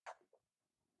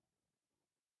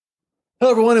Hello,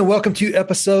 everyone, and welcome to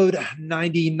episode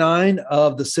 99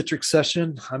 of the Citrix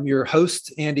Session. I'm your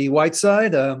host, Andy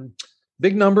Whiteside.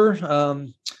 Big number.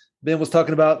 Ben was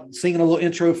talking about singing a little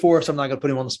intro for us. I'm not going to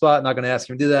put him on the spot. Not going to ask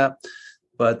him to do that,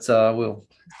 but we'll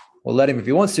let him if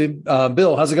he wants to.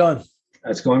 Bill, how's it going?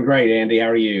 It's going great, Andy. How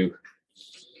are you?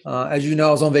 As you know,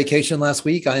 I was on vacation last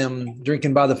week. I am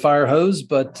drinking by the fire hose,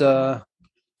 but how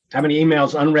many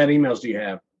unread emails do you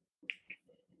have?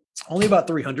 Only about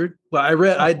 300. Well,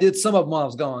 I did some of them while I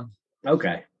was gone.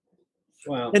 Okay.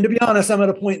 Well, and to be honest, I'm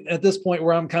at this point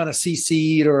where I'm kind of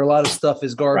CC'd or a lot of stuff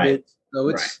is garbage.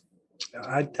 Right.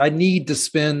 So I need to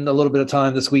spend a little bit of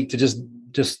time this week to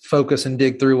just focus and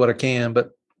dig through what I can.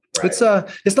 But it's not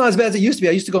as bad as it used to be.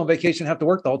 I used to go on vacation and have to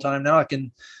work the whole time. Now I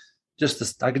can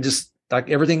just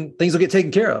everything, things will get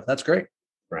taken care of. That's great.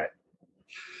 Right.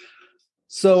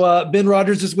 So Ben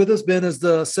Rogers is with us. Ben is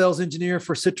the sales engineer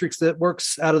for Citrix that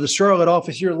works out of the Charlotte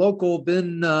office here local.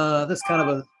 Ben, that's kind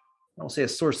of I won't say a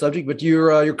sore subject, but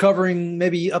you're covering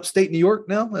maybe upstate New York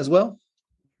now as well.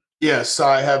 Yes,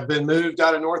 I have been moved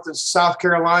out of North and South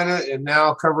Carolina and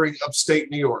now covering upstate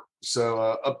New York. So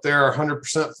up there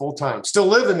 100% full time. Still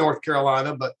live in North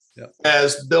Carolina, but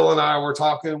as Bill and I were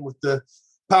talking, with the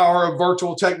power of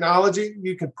virtual technology,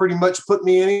 you can pretty much put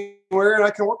me anywhere and I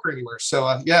can work anywhere. So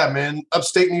man,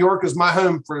 upstate New York is my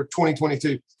home for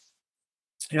 2022.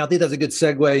 Yeah, I think that's a good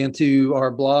segue into our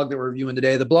blog that we're reviewing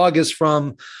today. The blog is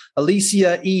from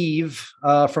Alicia Eve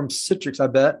from Citrix, I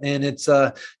bet. And it's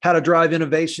how to drive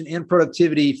innovation and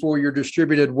productivity for your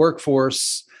distributed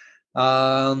workforce.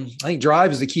 I think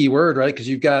drive is the key word, right? Because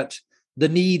you've got the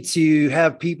need to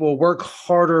have people work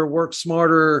harder, work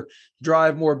smarter,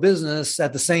 drive more business.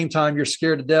 At the same time, you're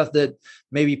scared to death that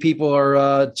maybe people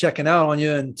are checking out on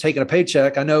you and taking a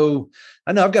paycheck. I know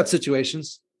I've got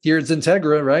situations here at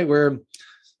Zentegra, right, where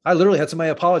I literally had somebody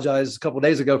apologize a couple of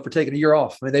days ago for taking a year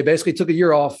off. I mean, they basically took a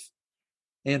year off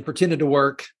and pretended to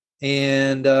work.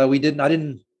 And I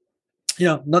didn't,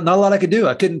 not a lot I could do.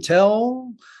 I couldn't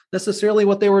tell necessarily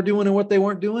what they were doing and what they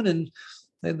weren't doing. And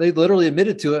they literally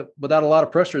admitted to it without a lot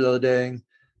of pressure the other day.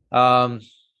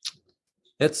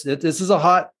 This is a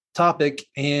hot topic.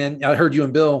 And I heard you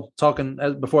and Bill talking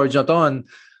before I jumped on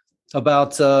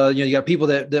about, you got people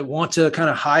that want to kind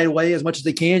of hide away as much as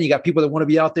they can. You got people that want to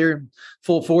be out there in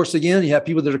full force again. You have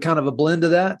people that are kind of a blend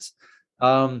of that.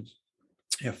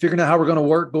 Figuring out how we're going to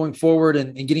work going forward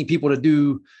and getting people to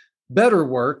do better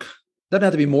work. Doesn't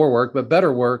have to be more work, but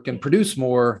better work and produce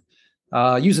more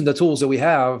using the tools that we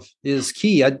have is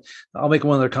key. I'll make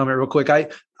one other comment real quick. I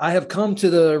have come to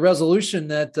the resolution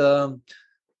that, a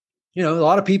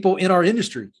lot of people in our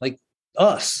industry, like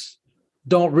us,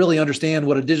 don't really understand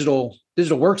what a digital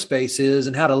workspace is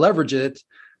and how to leverage it.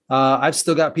 I've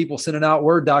still got people sending out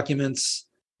Word documents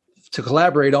to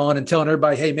collaborate on and telling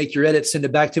everybody, hey, make your edits, send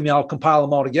it back to me. I'll compile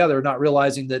them all together, not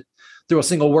realizing that through a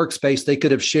single workspace, they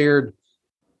could have shared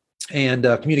and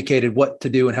communicated what to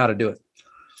do and how to do it.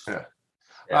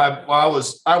 Yeah.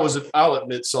 I'll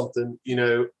admit something,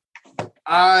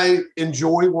 I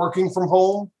enjoy working from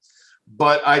home,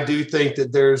 but I do think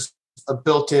that there's a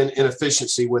built-in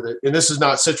inefficiency with it. And this is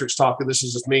not Citrix talking. This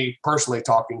is just me personally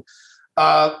talking.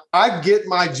 I get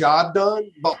my job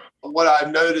done, but what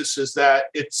I've noticed is that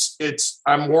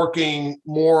I'm working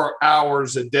more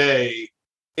hours a day,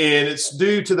 and it's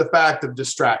due to the fact of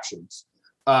distractions.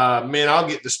 I'll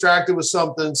get distracted with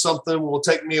something will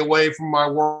take me away from my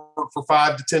work for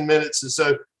 5 to 10 minutes. And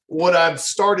so what I've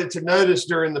started to notice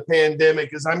during the pandemic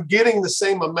is I'm getting the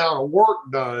same amount of work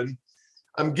done.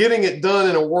 I'm getting it done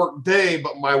in a work day,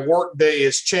 but my work day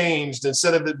has changed.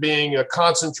 Instead of it being a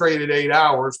concentrated 8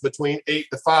 hours between 8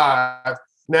 to 5,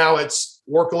 now it's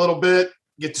work a little bit,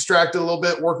 get distracted a little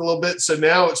bit, work a little bit. So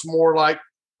now it's more like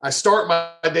I start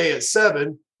my day at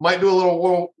 7, might do a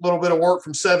little bit of work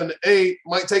from 7 to 8,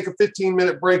 might take a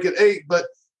 15-minute break at 8, but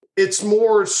it's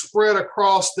more spread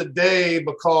across the day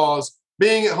because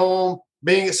being at home,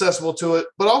 being accessible to it,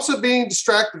 but also being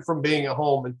distracted from being at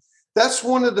home. And that's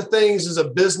one of the things as a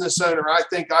business owner I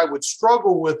think I would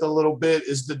struggle with a little bit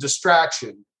is the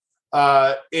distraction.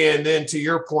 And then to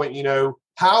your point,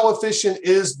 how efficient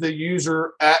is the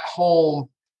user at home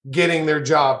getting their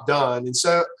job done? And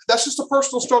so that's just a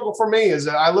personal struggle for me is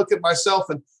that I look at myself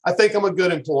and I think I'm a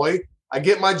good employee. I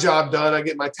get my job done. I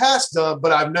get my tasks done,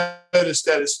 but I've noticed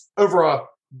that it's over a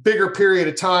bigger period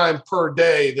of time per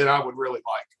day than I would really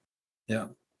like. Yeah.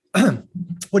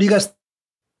 What do you guys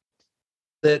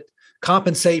that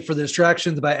compensate for the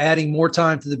distractions by adding more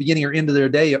time to the beginning or end of their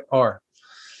day are?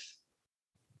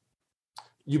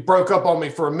 you broke up on me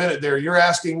for a minute there. You're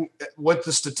asking what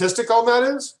the statistic on that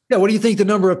is? Yeah. What do you think the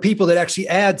number of people that actually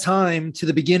add time to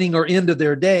the beginning or end of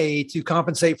their day to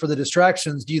compensate for the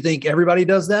distractions? Do you think everybody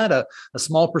does that? A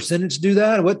small percentage do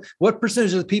that? What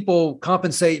percentage of people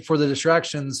compensate for the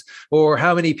distractions, or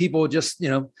how many people just,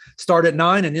 start at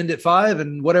 9 and end at 5,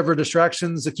 and whatever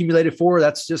distractions accumulated for,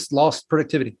 that's just lost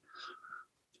productivity?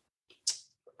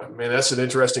 Man, that's an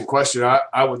interesting question.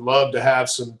 I would love to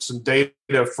have some data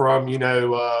from,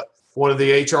 one of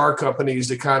the HR companies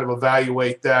to kind of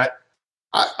evaluate that.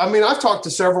 I mean, I've talked to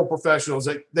several professionals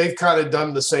that they've kind of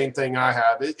done the same thing I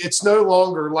have. It's no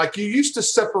longer like you used to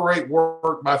separate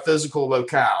work by physical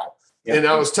locale. Yep. And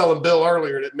I was telling Bill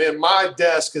earlier that, man, my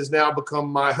desk has now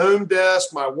become my home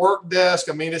desk, my work desk.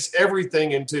 I mean, it's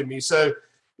everything into me. So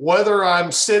whether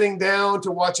I'm sitting down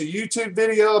to watch a YouTube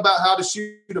video about how to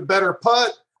shoot a better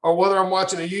putt, or whether I'm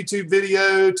watching a YouTube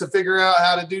video to figure out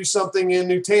how to do something in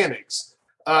Nutanix,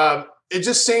 it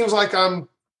just seems like I'm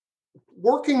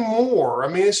working more. I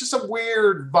mean, it's just a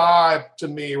weird vibe to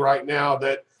me right now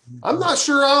that I'm not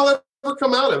sure I'll ever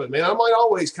come out of it, man. I might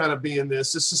always kind of be in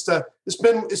this. It's just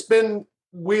it's been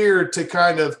weird to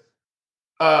kind of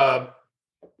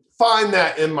find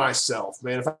that in myself,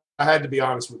 man. If I had to be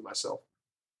honest with myself.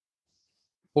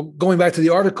 Well, going back to the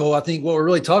article, I think what we're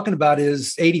really talking about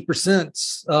is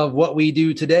 80% of what we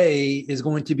do today is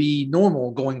going to be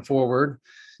normal going forward.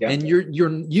 Yeah. And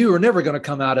you are never going to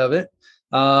come out of it.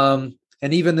 And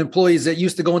even employees that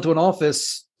used to go into an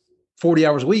office 40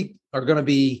 hours a week are going to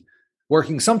be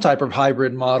working some type of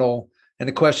hybrid model. And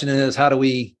the question is, how do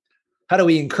we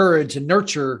encourage and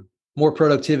nurture more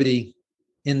productivity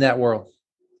in that world?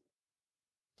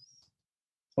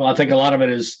 Well, I think a lot of it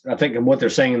is, what they're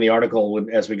saying in the article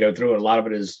as we go through it, a lot of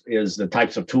it is the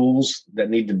types of tools that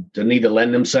need to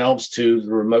lend themselves to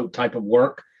the remote type of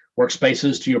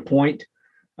workspaces, to your point.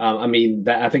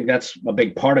 I think that's a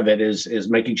big part of it is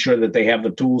making sure that they have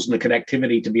the tools and the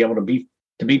connectivity to be able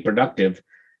to be productive.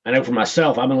 I know for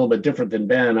myself, I'm a little bit different than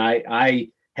Ben. I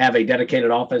have a dedicated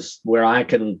office where I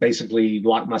can basically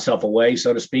lock myself away,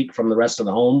 so to speak, from the rest of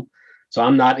the home. So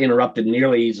I'm not interrupted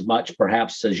nearly as much,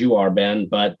 perhaps, as you are, Ben.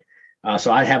 But so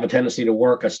I have a tendency to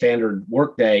work a standard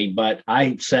work day, but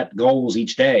I set goals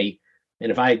each day.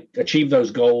 And if I achieve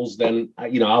those goals, then,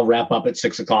 I'll wrap up at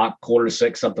 6 o'clock,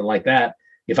 5:45, something like that.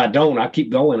 If I don't, I'll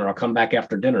keep going, or I'll come back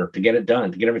after dinner to get it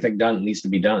done, to get everything done that needs to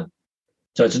be done.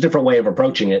 So it's a different way of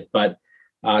approaching it. But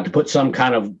to put some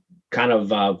kind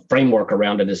of framework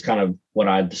around it is kind of what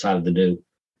I've decided to do.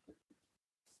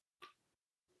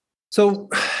 So,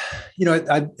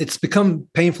 it's become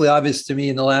painfully obvious to me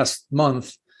in the last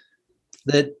month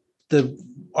that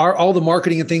all the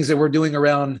marketing and things that we're doing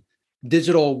around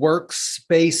digital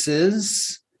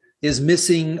workspaces is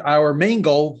missing our main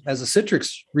goal as a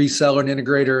Citrix reseller and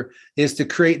integrator, is to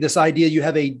create this idea. You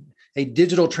have a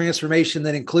digital transformation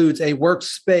that includes a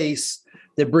workspace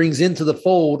that brings into the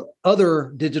fold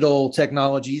other digital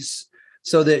technologies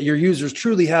so that your users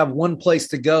truly have one place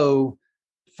to go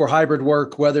for hybrid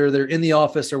work, whether they're in the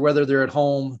office or whether they're at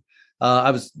home.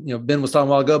 Ben was talking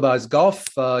a while ago about his golf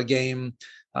game.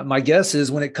 My guess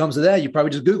is when it comes to that, you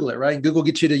probably just Google it, right? And Google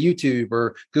gets you to YouTube,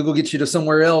 or Google gets you to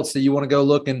somewhere else that you want to go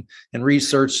look and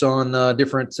research on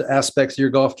different aspects of your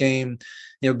golf game.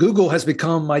 Google has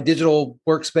become my digital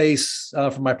workspace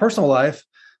for my personal life,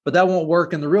 but that won't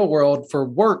work in the real world for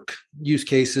work use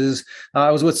cases.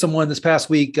 I was with someone this past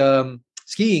week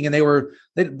skiing, and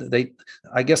they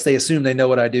I guess they assume they know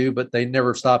what I do, but they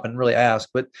never stop and really ask.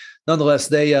 But nonetheless,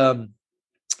 they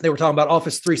were talking about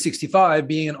Office 365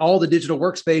 being in all the digital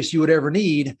workspace you would ever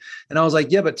need. And I was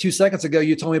like, yeah, but 2 seconds ago,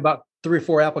 you told me about 3 or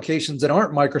 4 applications that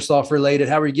aren't Microsoft related.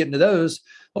 How are you getting to those?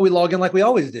 Well, we log in like we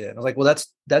always did. I was like, well,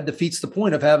 that defeats the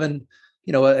point of having,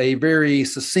 a very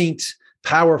succinct,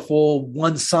 powerful,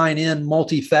 one sign-in,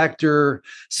 multi-factor,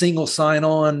 single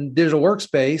sign-on digital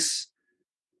workspace.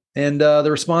 And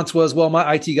the response was, well,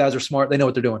 my IT guys are smart. They know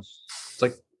what they're doing. It's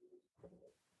like,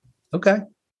 okay.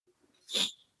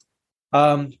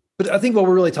 But I think what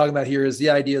we're really talking about here is the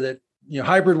idea that,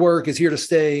 hybrid work is here to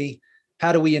stay.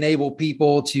 How do we enable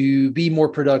people to be more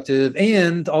productive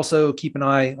and also keep an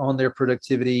eye on their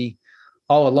productivity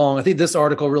all along? I think this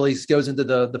article really goes into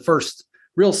the first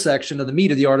real section of the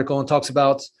meat of the article and talks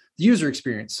about the user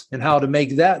experience and how to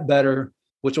make that better,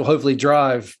 which will hopefully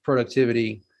drive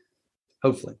productivity,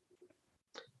 hopefully.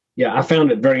 Yeah, I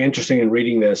found it very interesting in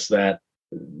reading this that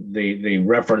the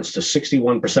reference to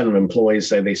 61% of employees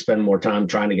say they spend more time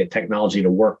trying to get technology to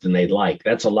work than they'd like.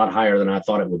 That's a lot higher than I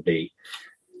thought it would be.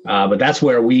 But that's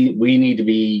where we need to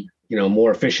be,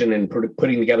 more efficient in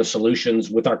putting together solutions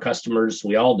with our customers.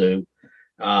 We all do.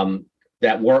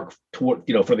 that work toward,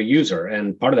 for the user.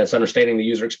 And part of that's understanding the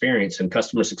user experience and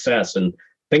customer success and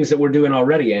things that we're doing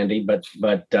already, Andy, but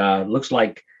looks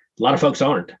like a lot of folks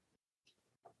aren't.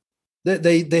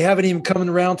 They haven't even come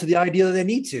around to the idea that they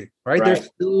need to, right? They're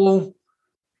still,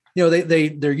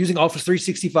 they're using Office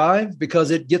 365 because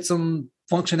it gets them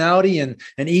functionality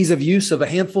and ease of use of a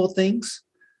handful of things,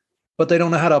 but they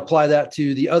don't know how to apply that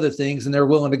to the other things. And they're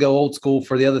willing to go old school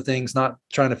for the other things, not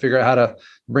trying to figure out how to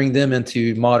bring them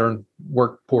into modern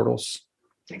work portals.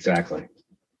 Exactly.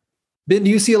 Ben,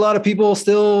 do you see a lot of people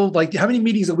still, like, how many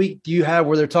meetings a week do you have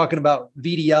where they're talking about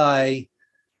VDI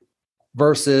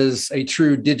versus a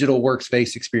true digital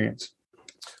workspace experience?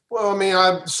 Well, I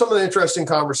mean, some of the interesting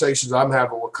conversations I'm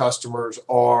having with customers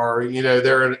are,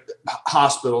 they're in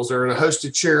hospitals, they're in a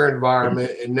hosted chair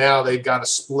environment, and now they've got to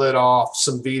split off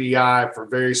some VDI for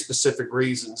very specific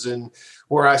reasons. And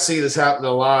where I see this happen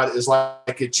a lot is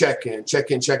like a check-in,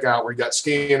 check-out, where you got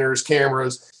scanners,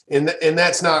 cameras, and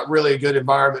that's not really a good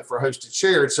environment for hosted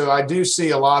chairs. So I do see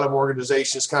a lot of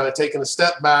organizations kind of taking a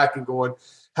step back and going,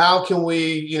 how can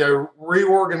we,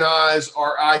 reorganize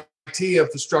our IT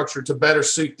infrastructure to better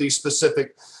suit these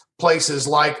specific places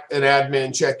like an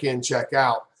admin check-in,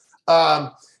 check-out.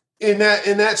 And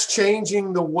that's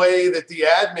changing the way that the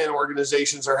admin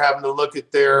organizations are having to look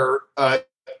at their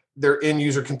end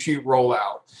user compute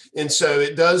rollout. And so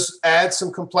it does add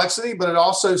some complexity, but it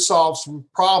also solves some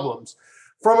problems.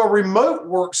 From a remote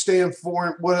work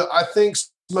standpoint, what I think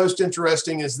is most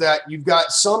interesting is that you've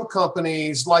got some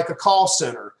companies like a call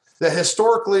center that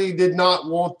historically did not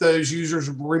want those users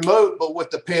remote, but with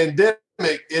the pandemic,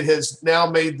 it has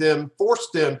now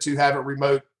forced them to have it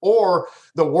remote, or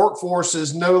the workforce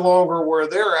is no longer where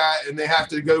they're at and they have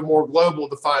to go more global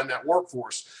to find that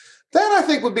workforce. That, I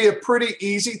think, would be a pretty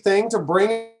easy thing to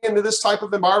bring into this type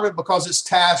of environment because it's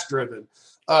task driven.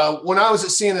 When I was at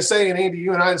CNSA, and Andy,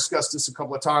 you and I discussed this a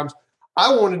couple of times,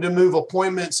 I wanted to move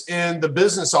appointments in the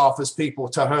business office people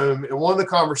to home. And one of the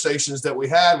conversations that we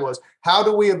had was, how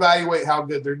do we evaluate how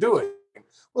good they're doing?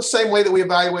 Well, the same way that we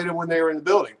evaluated when they were in the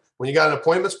building. When you got an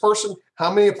appointments person,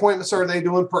 how many appointments are they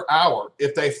doing per hour?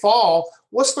 If they fall,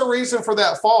 what's the reason for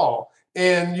that fall?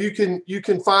 And you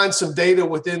can find some data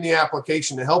within the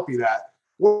application to help you that.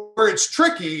 Where it's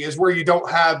tricky is where you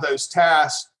don't have those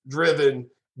task-driven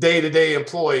day-to-day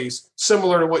employees,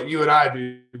 similar to what you and I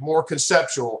do, more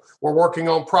conceptual. We're working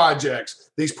on projects.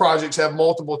 These projects have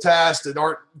multiple tasks that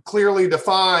aren't clearly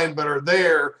defined, but are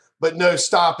there, but no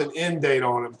stop and end date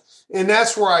on them. And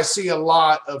that's where I see a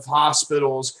lot of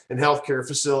hospitals and healthcare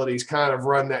facilities kind of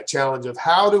run that challenge of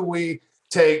how do we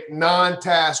take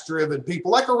non-task driven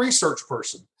people like a research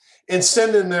person and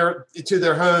send them to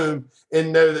their home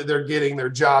and know that they're getting their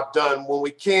job done when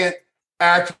we can't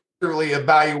accurately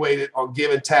evaluate it on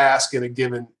given task in a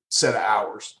given set of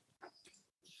hours.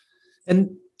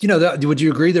 And, would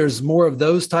you agree there's more of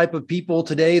those type of people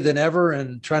today than ever,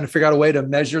 and trying to figure out a way to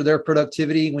measure their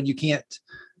productivity when you can't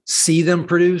see them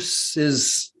produce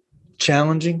is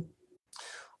challenging?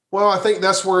 Well, I think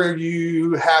that's where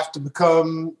you have to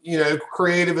become,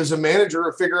 creative as a manager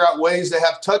or figure out ways to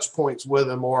have touch points with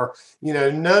them, or,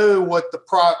 know what the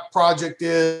project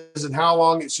is and how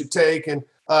long it should take. And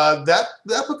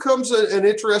that becomes an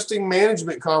interesting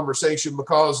management conversation,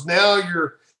 because now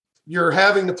you're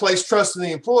having to place trust in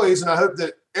the employees. And I hope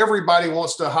that everybody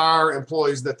wants to hire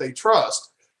employees that they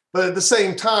trust. But at the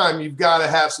same time, you've got to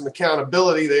have some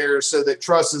accountability there so that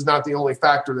trust is not the only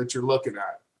factor that you're looking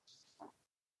at.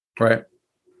 Right.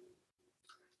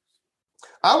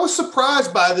 I was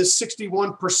surprised by this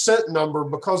 61% number,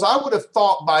 because I would have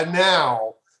thought by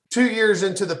now, 2 years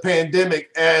into the pandemic,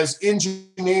 as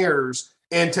engineers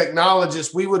and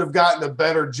technologists, we would have gotten a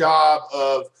better job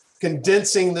of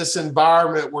condensing this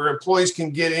environment where employees can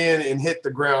get in and hit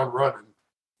the ground running.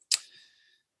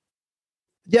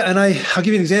 Yeah. And I'll give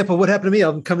you an example of what happened to me.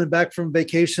 I'm coming back from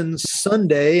vacation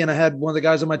Sunday, and I had one of the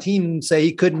guys on my team say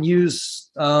he couldn't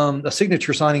use a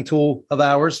signature signing tool of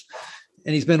ours.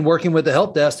 And he's been working with the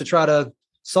help desk to try to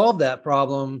solve that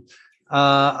problem.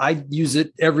 I use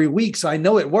it every week, so I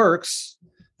know it works.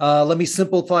 Let me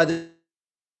simplify the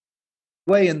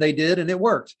way. And they did, and it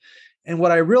worked. And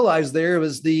what I realized there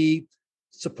was the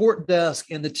support desk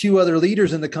and the two other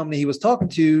leaders in the company he was talking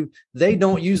to, they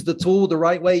don't use the tool the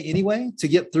right way anyway to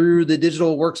get through the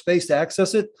digital workspace to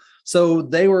access it. So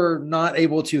they were not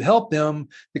able to help them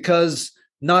because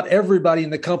not everybody in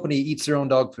the company eats their own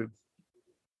dog food.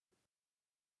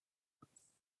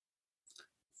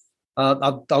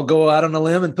 I'll go out on a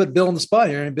limb and put Bill on the spot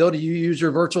here. And Bill, do you use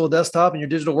your virtual desktop and your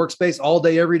digital workspace all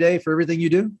day, every day for everything you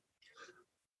do?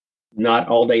 Not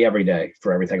all day, every day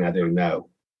for everything I do, no.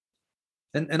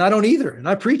 And I don't either. And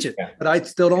I preach it, but I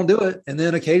still don't do it. And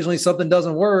then occasionally something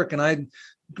doesn't work and I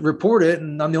report it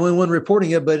and I'm the only one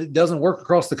reporting it, but it doesn't work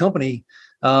across the company.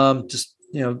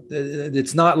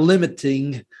 It's not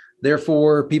limiting.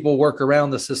 Therefore, people work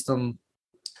around the system.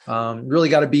 Really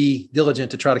got to be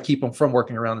diligent to try to keep them from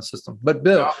working around the system. But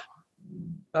Bill,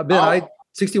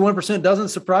 61% doesn't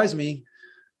surprise me.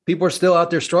 People are still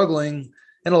out there struggling.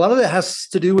 And a lot of it has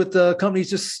to do with the companies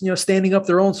just, standing up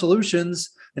their own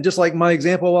solutions. And just like my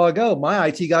example a while ago, my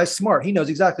IT guy's smart. He knows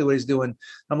exactly what he's doing.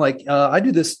 I'm like, I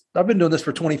do this. I've been doing this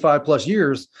for 25 plus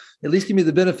years. At least give me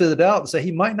the benefit of the doubt and say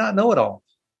he might not know it all.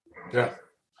 Yeah.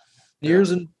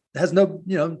 Years and has no,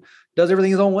 does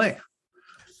everything his own way.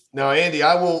 Now, Andy,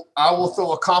 I will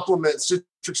throw a compliment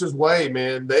Citrix's way,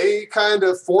 man. They kind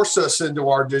of force us into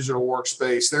our digital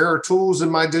workspace. There are tools in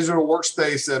my digital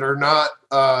workspace that are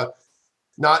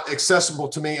not accessible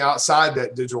to me outside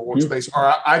that digital workspace,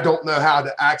 or I don't know how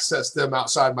to access them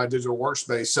outside my digital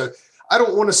workspace. So I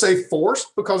don't want to say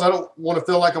forced because I don't want to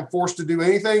feel like I'm forced to do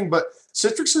anything, but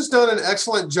Citrix has done an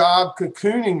excellent job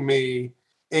cocooning me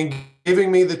and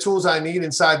giving me the tools I need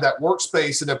inside that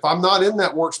workspace. And if I'm not in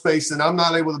that workspace, then I'm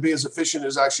not able to be as efficient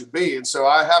as I should be. And so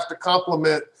I have to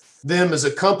compliment them as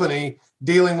a company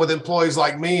dealing with employees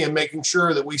like me and making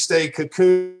sure that we stay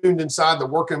cocooned inside the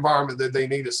work environment that they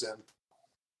need us in.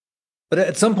 But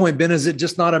at some point, Ben, is it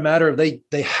just not a matter of they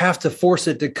have to force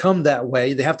it to come that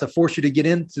way? They have to force you to get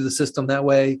into the system that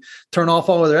way, turn off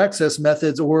all of their access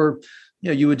methods, or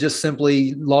you would just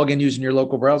simply log in using your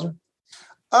local browser?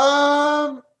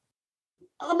 I'm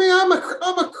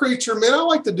a creature, man. I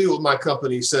like to do what my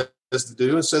company says to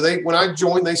do. And so when I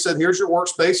joined, they said, here's your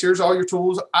workspace. Here's all your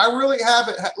tools. I really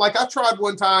haven't. Like I tried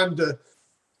one time to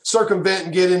circumvent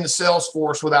and get into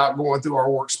Salesforce without going through our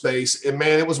workspace. And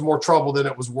man, it was more trouble than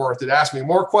it was worth. It asked me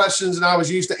more questions than I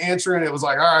was used to answering. It was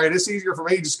like, all right, it's easier for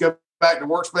me to just go back to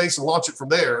workspace and launch it from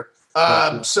there.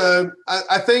 So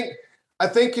I think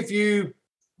if you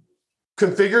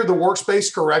configure the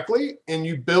workspace correctly and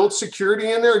you build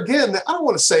security in there, again, I don't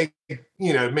want to say,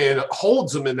 man, it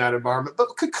holds them in that environment,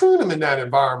 but cocoon them in that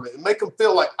environment and make them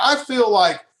feel like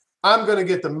I'm going to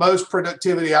get the most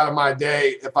productivity out of my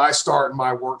day if I start in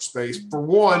my workspace. For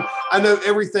one, I know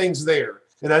everything's there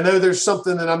and I know there's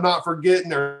something that I'm not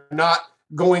forgetting or not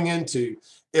going into.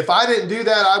 If I didn't do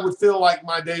that, I would feel like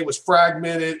my day was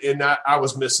fragmented and I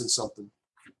was missing something.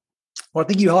 Well, I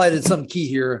think you highlighted something key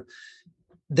here.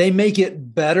 They make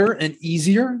it better and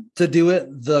easier to do it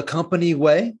the company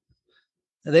way.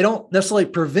 They don't necessarily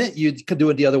prevent you to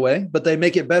do it the other way, but they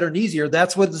make it better and easier.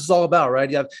 That's what this is all about, right?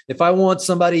 If I want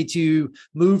somebody to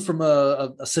move from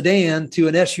a sedan to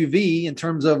an SUV in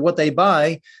terms of what they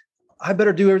buy, I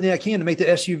better do everything I can to make the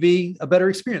SUV a better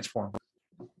experience for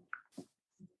them.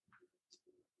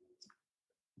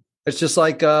 It's just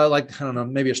like I don't know,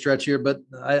 maybe a stretch here, but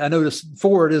I noticed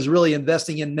Ford is really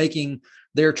investing in making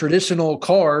their traditional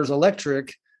cars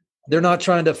electric. They're not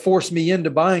trying to force me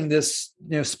into buying this,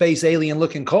 space alien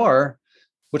looking car,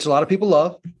 which a lot of people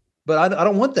love, but I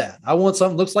don't want that. I want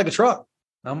something that looks like a truck.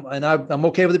 I'm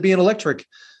okay with it being electric.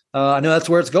 I know that's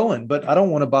where it's going, but I don't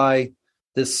want to buy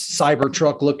this cyber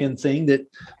truck looking thing that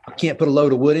I can't put a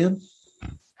load of wood in.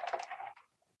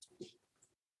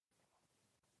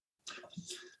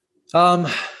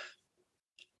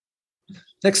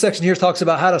 Next section here talks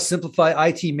about how to simplify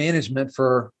IT management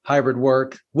for hybrid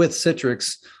work with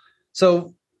Citrix.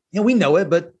 So, we know it,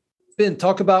 but Ben,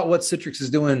 talk about what Citrix is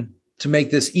doing to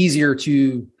make this easier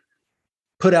to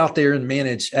put out there and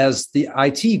manage as the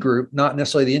IT group, not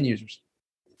necessarily the end users.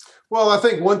 Well, I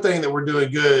think one thing that we're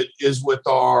doing good is with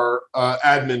our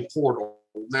admin portal.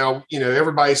 Now,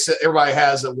 everybody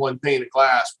has a one pane of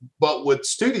glass, but with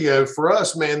Studio, for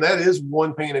us, man, that is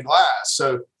one pane of glass.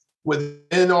 So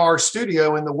within our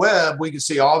Studio in the web, we can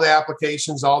see all the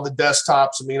applications, all the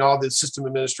desktops. All the system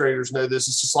administrators know this.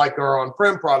 It's just like our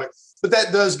on-prem product, but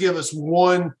that does give us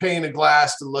one pane of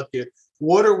glass to look at.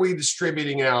 What are we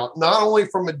distributing out, not only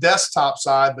from a desktop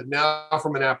side, but now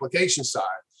from an application side?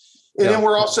 And then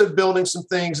we're also building some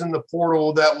things in the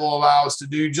portal that will allow us to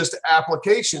do just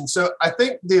applications. So I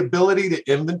think the ability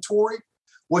to inventory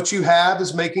what you have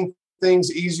is making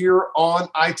things easier on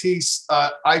IT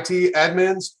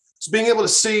admins. So being able to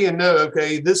see and know,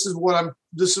 okay, this is what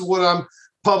I'm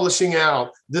publishing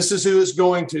out. This is who it's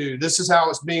going to. This is how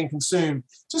it's being consumed.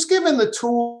 Just giving the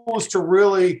tools to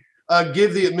really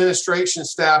give the administration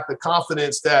staff the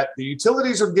confidence that the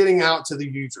utilities are getting out to the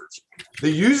users. The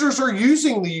users are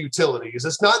using the utilities.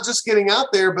 It's not just getting out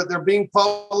there, but they're being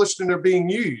published and they're being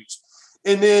used.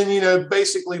 And then,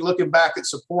 basically looking back at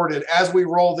support and as we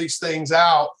roll these things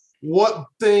out, what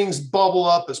things bubble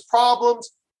up as problems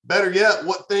better yet,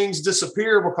 what things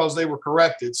disappear because they were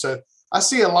corrected. So I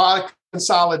see a lot of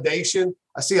consolidation.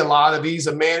 I see a lot of ease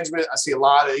of management. I see a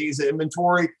lot of ease of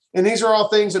inventory. And these are all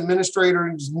things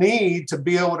administrators need to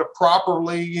be able to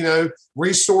properly,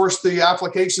 resource the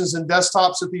applications and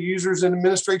desktops that the users and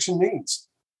administration needs.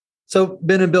 So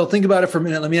Ben and Bill, think about it for a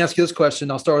minute. Let me ask you this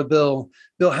question. I'll start with Bill.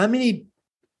 Bill, how many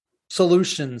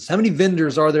solutions, how many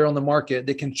vendors are there on the market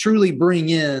that can truly bring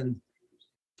in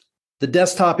the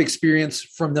desktop experience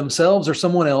from themselves or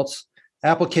someone else,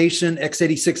 application,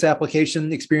 x86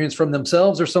 application experience from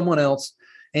themselves or someone else,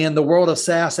 and the world of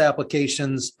SaaS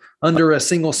applications under a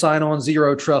single sign-on,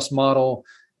 zero trust model?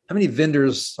 How many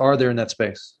vendors are there in that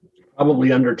space?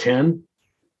 Probably under 10.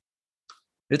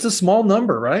 It's a small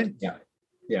number, right? Yeah.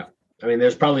 I mean,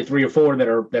 there's probably 3 or 4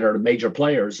 that are major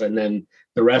players, and then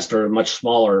the rest are much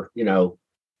smaller,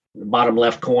 bottom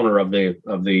left corner of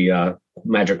the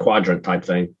Magic Quadrant type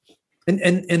thing.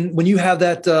 And when you have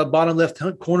that bottom left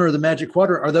corner of the Magic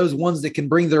Quadrant, are those ones that can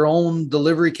bring their own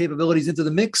delivery capabilities into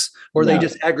the mix, or are they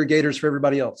just aggregators for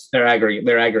everybody else? They're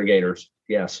aggregators.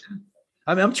 Yes.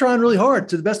 I mean, I'm trying really hard.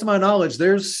 To the best of my knowledge,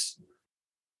 there's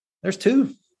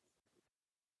 2.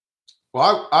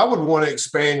 Well, I would want to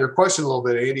expand your question a little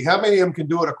bit, Andy. How many of them can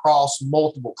do it across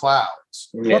multiple clouds?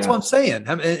 Yeah. Well, that's what I'm saying.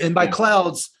 And by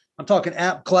clouds, I'm talking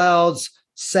app clouds,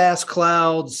 SaaS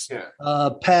clouds,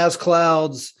 PaaS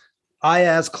clouds,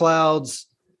 IaaS clouds.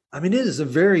 I mean, it is a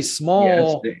very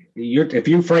small. If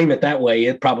you frame it that way,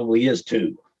 it probably is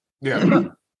 2. Yeah.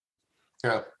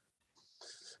 Yeah.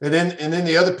 And then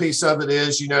the other piece of it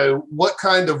is, what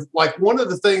kind of, like, one of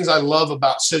the things I love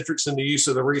about Citrix and the use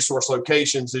of the resource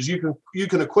locations is you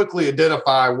can quickly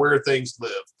identify where things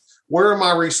live. Where are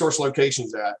my resource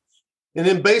locations at? And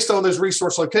then based on those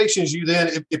resource locations, you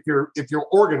then, if you're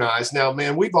organized, now,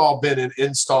 man, we've all been in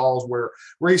installs where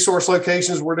resource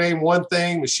locations were named one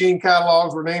thing, machine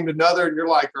catalogs were named another, and you're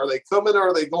like, are they coming or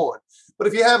are they going? But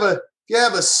if you have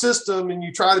a system and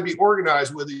you try to be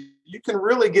organized with it, you can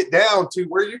really get down to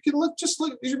where you can look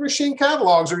at your machine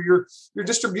catalogs or your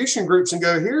distribution groups and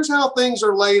go, here's how things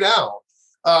are laid out.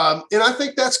 And I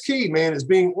think that's key, man, is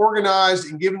being organized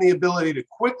and given the ability to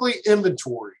quickly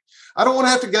inventory. I don't want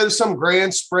to have to go to some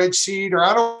grand spreadsheet, or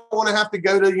I don't want to have to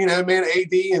go to,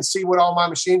 AD and see what all my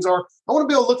machines are. I want to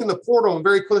be able to look in the portal and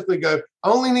very quickly go, I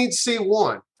only need to see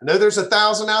one. I know there's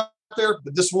 1,000 out there,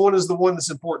 but this one is the one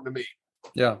that's important to me.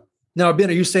 Yeah. Now, Ben,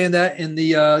 are you saying that in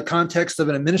the context of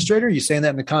an administrator? Or are you saying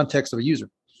that in the context of a user?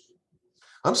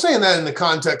 I'm saying that in the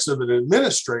context of an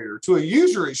administrator. To a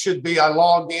user, it should be I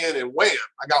log in and wham,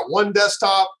 I got one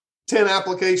desktop, 10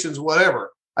 applications,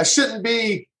 whatever. I shouldn't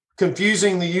be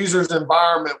confusing the user's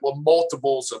environment with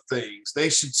multiples of things. They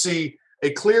should see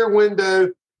a clear window,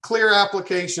 clear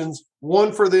applications,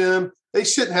 one for them. They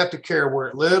shouldn't have to care where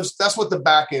it lives. That's what the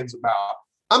back end's about.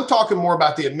 I'm talking more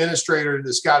about the administrator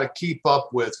that's got to keep up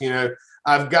with,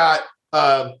 I've got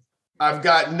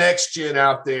NextGen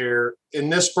out there in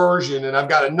this version, and I've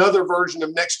got another version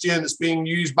of NextGen that's being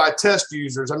used by test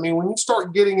users. I mean, when you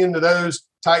start getting into those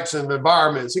types of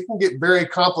environments, it can get very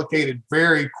complicated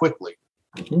very quickly.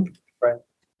 Mm-hmm. Right.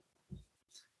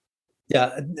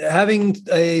 Yeah. Having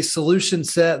a solution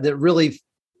set that really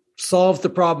solves the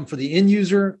problem for the end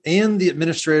user and the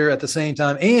administrator at the same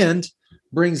time, and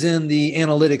brings in the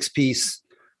analytics piece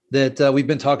that we've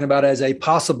been talking about as a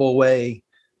possible way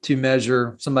to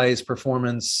measure somebody's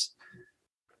performance.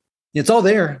 It's all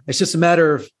there. It's just a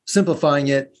matter of simplifying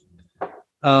it.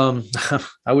 I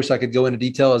wish I could go into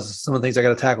detail as some of the things I got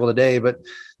to tackle today, but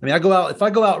I mean, if I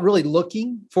go out really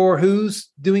looking for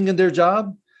who's doing their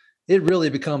job, it really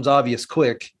becomes obvious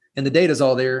quick, and the data's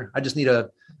all there. I just need a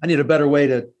better way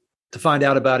to find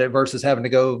out about it versus having to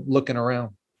go looking around.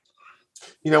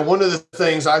 One of the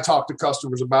things I talk to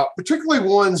customers about, particularly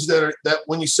ones that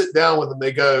when you sit down with them,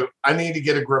 they go, I need to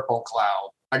get a grip on cloud.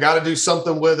 I got to do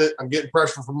something with it. I'm getting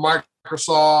pressure from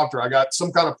Microsoft, or I got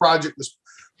some kind of project that's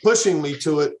pushing me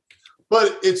to it.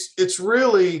 But it's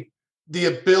really the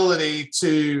ability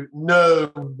to know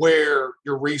where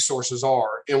your resources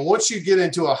are. And once you get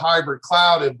into a hybrid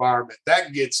cloud environment,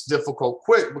 that gets difficult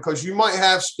quick, because you might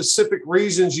have specific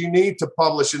reasons you need to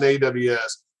publish in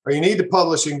AWS, or you need to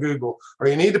publish in Google, or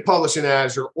you need to publish in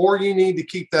Azure, or you need to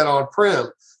keep that on-prem.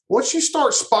 Once you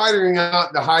start spidering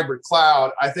out the hybrid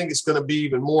cloud, I think it's going to be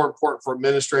even more important for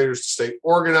administrators to stay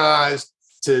organized,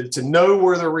 to know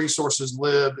where their resources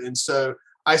live. And so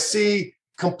I see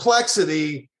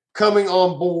complexity coming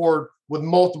on board with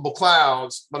multiple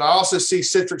clouds, but I also see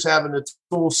Citrix having a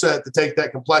tool set to take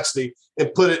that complexity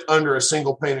and put it under a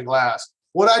single pane of glass.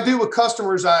 What I do with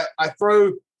customers, I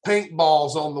throw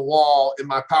paintballs on the wall in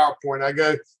my PowerPoint. I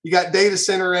go, you got data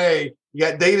center A, You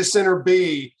got data center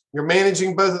B. You're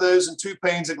managing both of those in 2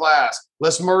 panes of glass.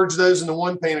 Let's merge those into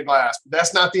 1 pane of glass. But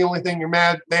that's not the only thing you're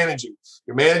managing.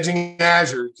 You're managing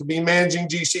Azure. You could be managing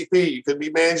GCP. You could be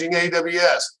managing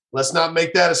AWS. Let's not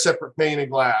make that a separate pane of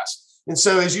glass. And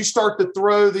so as you start to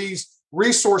throw these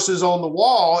resources on the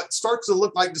wall, it starts to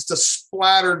look like just a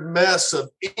splattered mess of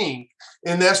ink.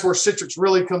 And that's where Citrix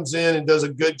really comes in and does a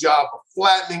good job of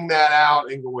flattening that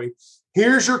out and going,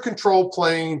 here's your control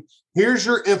plane. Here's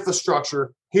your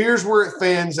infrastructure. Here's where it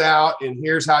fans out. And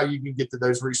here's how you can get to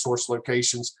those resource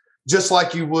locations, just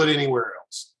like you would anywhere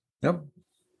else. Yep.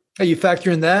 You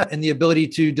factor in that and the ability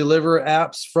to deliver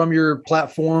apps from your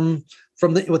platform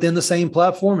within the same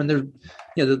platform. And there,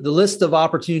 the list of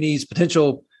opportunities,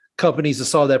 potential companies to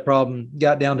solve that problem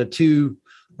got down to 2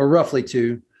 or roughly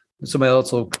 2. Somebody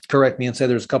else will correct me and say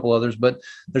there's a couple others, but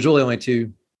there's really only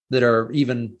 2 that are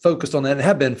even focused on that and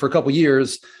have been for a couple of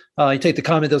years. You take the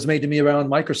comment that was made to me around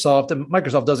Microsoft, and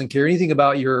Microsoft doesn't care anything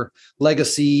about your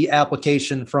legacy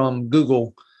application from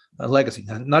Google. Legacy,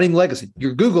 not even legacy,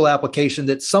 your Google application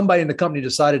that somebody in the company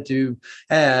decided to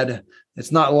add.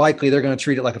 It's not likely they're going to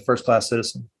treat it like a first-class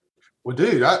citizen. Well,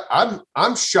 dude,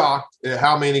 I'm shocked at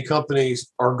how many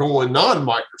companies are going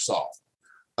non-Microsoft.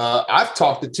 I've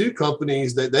talked to 2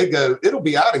 companies that they go, it'll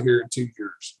be out of here in 2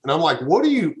 years, and I'm like, what are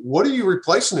you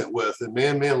replacing it with? And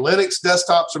man, Linux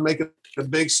desktops are making a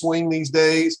big swing these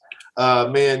days.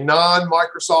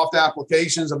 Non-Microsoft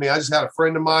applications. I mean, I just had a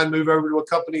friend of mine move over to a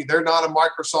company. They're not a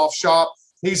Microsoft shop.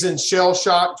 He's in shell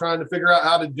shock trying to figure out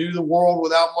how to do the world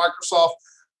without Microsoft.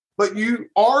 But you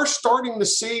are starting to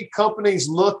see companies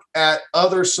look at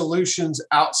other solutions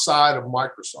outside of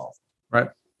Microsoft. Right.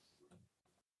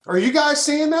 Are you guys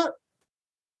seeing that?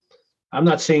 I'm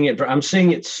not seeing it. I'm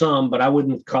seeing it some, but I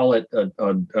wouldn't call it a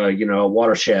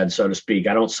watershed, so to speak.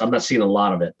 I'm not seeing a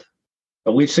lot of it.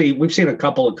 But we've seen a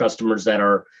couple of customers that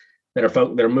are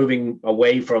moving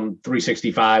away from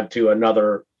 365 to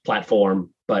another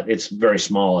platform, but it's very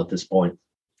small at this point.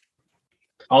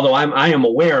 Although I am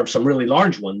aware of some really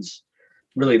large ones,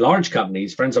 really large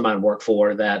companies, friends of mine work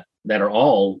for that are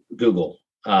all Google,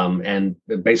 and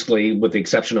basically, with the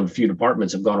exception of a few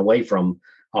departments, have gone away from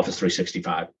Office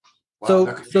 365. Wow,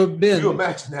 so Ben, can you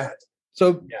imagine that?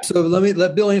 So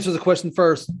let Bill answer the question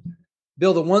first.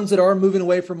 Bill, the ones that are moving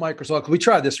away from Microsoft, we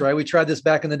tried this, right? We tried this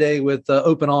back in the day with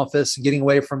Open Office, getting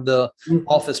away from the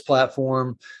Office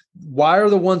platform. Why are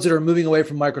the ones that are moving away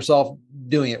from Microsoft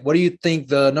doing it? What do you think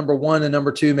the number 1 and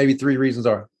number 2, maybe 3 reasons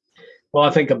are? Well, I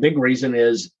think a big reason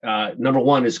is number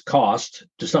 1 is cost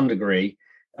to some degree.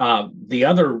 The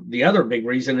other big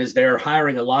reason is they're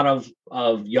hiring a lot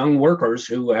of young workers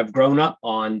who have grown up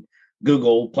on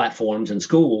Google platforms in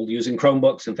school using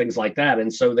Chromebooks and things like that,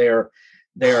 and so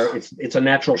it's a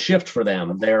natural shift for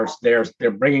them.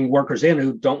 They're bringing workers in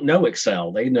who don't know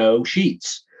Excel; they know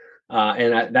Sheets,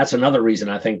 and that's another reason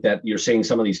I think that you're seeing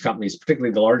some of these companies,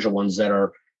 particularly the larger ones, that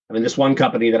are. I mean, this one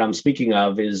company that I'm speaking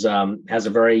of has a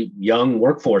very young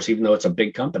workforce, even though it's a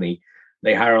big company.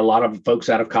 They hire a lot of folks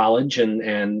out of college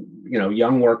and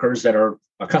young workers that are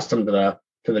accustomed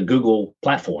to the Google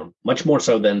platform, much more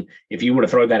so than if you were to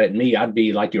throw that at me, I'd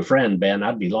be like your friend, Ben.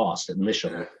 I'd be lost at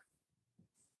mission.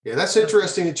 Yeah, that's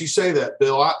interesting that you say that,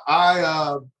 Bill.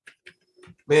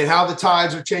 Man, how the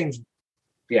tides are changing.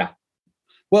 Yeah.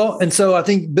 Well, and so I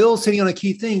think Bill's hitting on a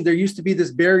key thing. There used to be this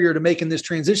barrier to making this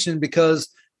transition because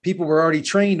people were already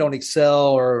trained on Excel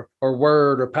or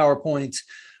Word or PowerPoint.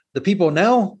 The people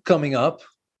now coming up,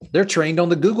 they're trained on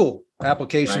the Google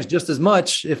applications just as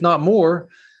much, if not more.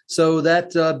 So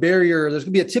that barrier, there's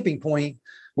going to be a tipping point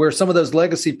where some of those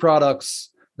legacy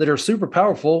products that are super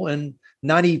powerful and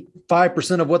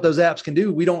 95% of what those apps can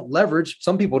do, we don't leverage.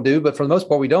 Some people do, but for the most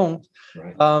part, we don't.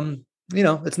 Right.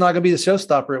 It's not going to be the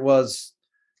showstopper it was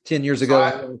 10 years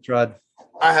ago.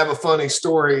 I have a funny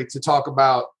story to talk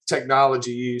about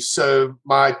technology use. So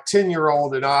my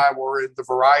 10-year-old and I were in the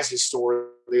Verizon store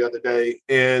the other day,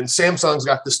 and Samsung's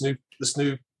got this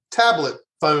new tablet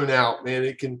phone out, man.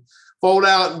 It can fold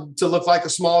out to look like a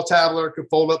small tablet, or it can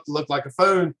fold up to look like a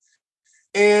phone.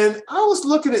 And I was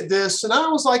looking at this and I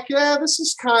was like, yeah, this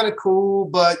is kind of cool,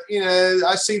 but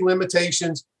I see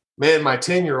limitations. Man, my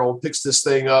 10-year-old picks this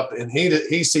thing up and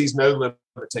he sees no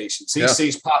limitations. He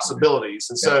sees possibilities.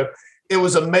 And so it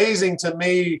was amazing to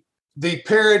me, the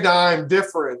paradigm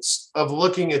difference of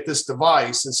looking at this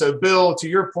device. And so, Bill, to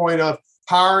your point of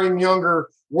hiring younger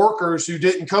workers who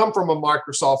didn't come from a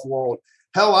Microsoft world,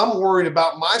 hell, I'm worried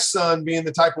about my son being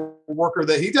the type of worker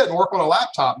that he doesn't work on a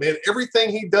laptop, man. Everything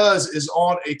he does is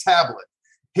on a tablet.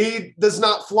 He does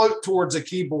not float towards a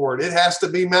keyboard. It has to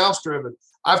be mouse driven.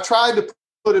 I've tried to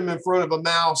put him in front of a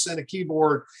mouse and a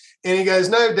keyboard. And he goes,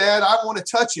 no, Dad, I want to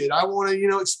touch it. I want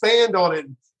to, expand on it.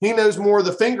 He knows more of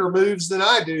the finger moves than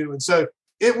I do. And so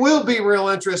it will be real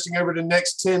interesting over the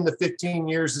next 10 to 15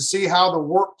 years to see how the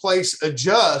workplace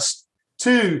adjusts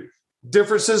to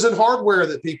differences in hardware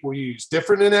that people use,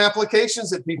 different in applications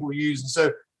that people use. And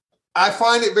so I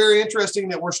find it very interesting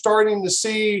that we're starting to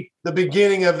see the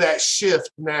beginning of that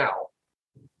shift now.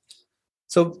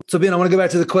 So Ben, I want to go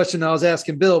back to the question I was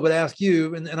asking Bill, but ask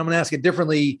you, and I'm going to ask it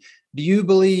differently. Do you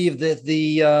believe that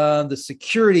the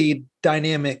security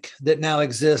dynamic that now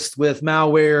exists with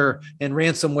malware and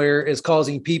ransomware is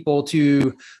causing people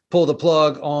to pull the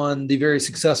plug on the very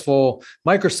successful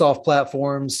Microsoft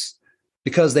platforms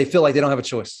because they feel like they don't have a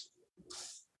choice?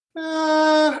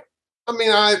 I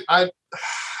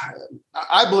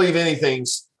believe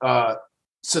anything's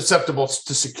susceptible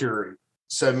to security.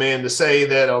 So, man, to say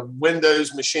that a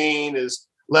Windows machine is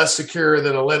less secure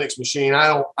than a Linux machine,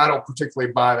 I don't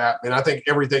particularly buy that. And I think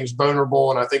everything's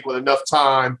vulnerable, and I think with enough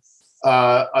time,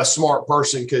 a smart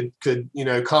person could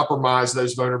compromise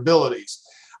those vulnerabilities.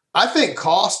 I think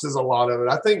cost is a lot of it.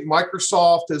 I think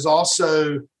Microsoft has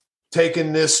also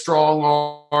taken this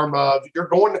strong arm of, you're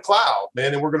going to cloud,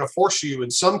 man, and we're going to force you.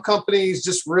 And some companies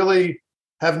just really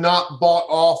have not bought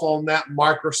off on that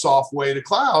Microsoft way to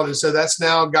cloud. And so that's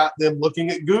now got them looking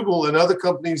at Google and other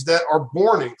companies that are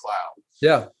born in cloud.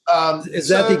 Yeah. Is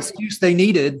that the excuse they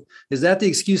needed? Is that the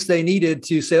excuse they needed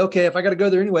to say, okay, if I got to go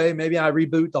there anyway, maybe I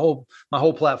reboot my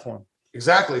whole platform?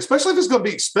 Exactly. Especially if it's going to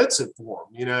be expensive for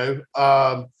them,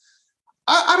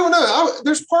 I don't know.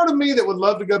 There's part of me that would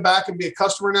love to go back and be a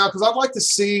customer now, because I'd like to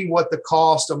see what the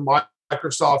cost of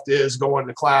Microsoft is going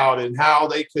to cloud and how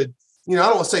they could, I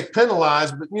don't want to say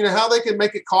penalize, but, how they can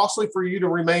make it costly for you to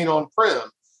remain on-prem.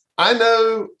 I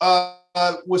know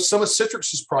with some of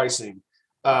Citrix's pricing,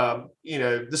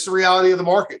 this is the reality of the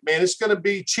market, man. It's going to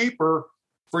be cheaper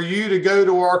for you to go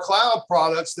to our cloud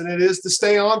products than it is to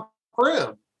stay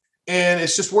on-prem. And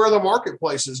it's just where the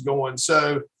marketplace is going.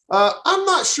 So I'm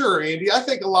not sure, Andy. I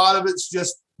think a lot of it's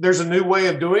just there's a new way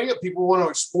of doing it. People want to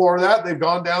explore that. They've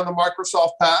gone down the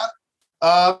Microsoft path.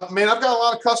 I've got a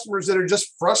lot of customers that are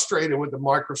just frustrated with the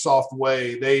Microsoft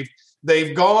way.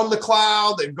 They've gone to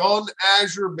cloud, they've gone to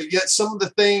Azure, but yet some of the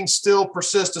things still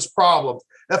persist as problems.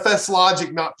 FS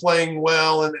Logic not playing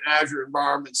well in the Azure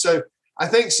environment. So I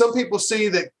think some people see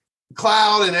that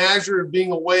cloud and Azure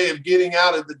being a way of getting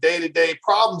out of the day-to-day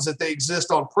problems that they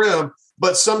exist on-prem,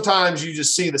 but sometimes you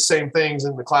just see the same things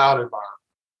in the cloud environment.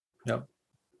 Yep.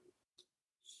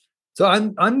 So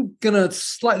I'm going to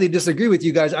slightly disagree with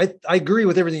you guys. I agree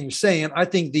with everything you're saying. I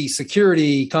think the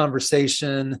security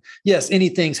conversation, yes,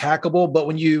 anything's hackable, but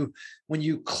when you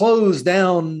close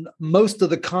down most of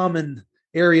the common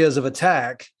areas of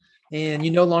attack and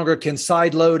you no longer can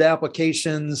sideload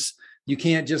applications, you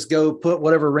can't just go put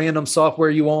whatever random software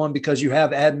you on because you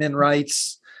have admin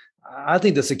rights. I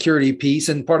think the security piece,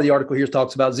 and part of the article here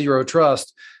talks about zero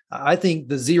trust. I think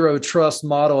the zero trust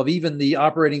model of even the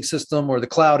operating system or the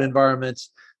cloud environments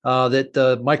that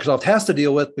Microsoft has to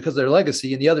deal with because of their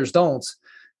legacy and the others don't,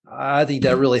 I think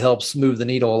that really helps move the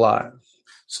needle a lot.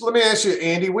 So let me ask you,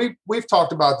 Andy, we've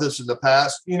talked about this in the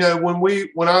past. When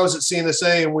I was at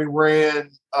CNSA and we ran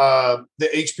the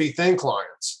HP Thin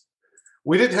clients,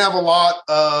 we didn't have a lot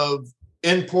of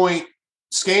endpoint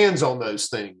scans on those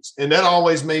things. And that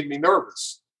always made me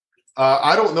nervous.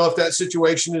 I don't know if that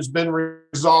situation has been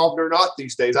resolved or not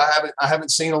these days. I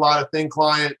haven't seen a lot of thin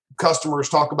client customers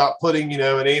talk about putting, an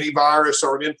antivirus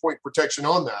or an endpoint protection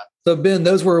on that. So Ben,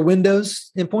 those were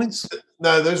Windows endpoints?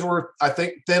 No, those were, I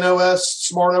think, Thin OS,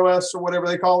 Smart OS, or whatever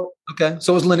they call it. Okay.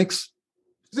 So it was Linux?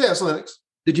 Yeah, it's Linux.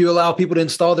 Did you allow people to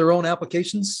install their own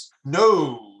applications?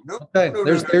 No. Okay.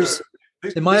 There's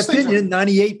in my opinion,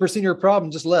 98% of your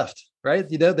problem just left, right?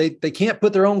 They can't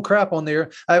put their own crap on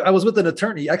there. I was with an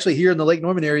attorney actually here in the Lake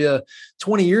Norman area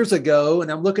 20 years ago,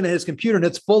 and I'm looking at his computer and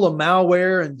it's full of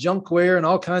malware and junkware and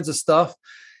all kinds of stuff.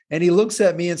 And he looks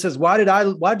at me and says,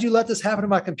 why'd you let this happen to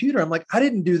my computer? I'm like, I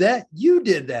didn't do that. You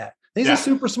did that. He's a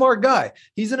super smart guy.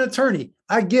 He's an attorney.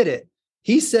 I get it.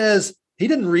 He says he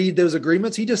didn't read those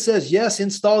agreements. He just says, yes,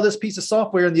 install this piece of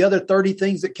software and the other 30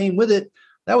 things that came with it.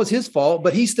 That was his fault,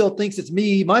 but he still thinks it's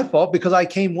my fault because I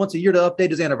came once a year to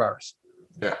update his antivirus.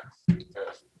 Yeah.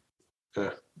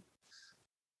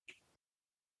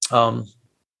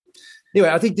 Anyway,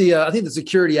 I think the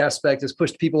security aspect has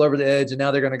pushed people over the edge, and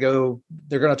now they're going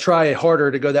to try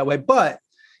harder to go that way. But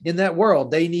in that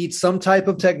world. They need some type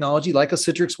of technology like a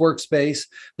Citrix workspace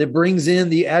that brings in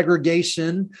the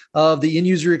aggregation of the end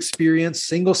user experience,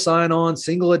 single sign-on,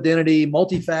 single identity,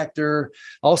 multi-factor,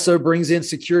 also brings in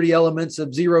security elements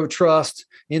of zero trust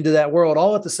into that world,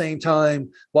 all at the same time,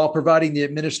 while providing the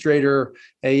administrator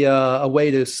a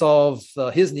way to solve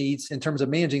his needs in terms of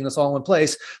managing this all in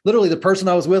place. Literally, the person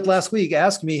I was with last week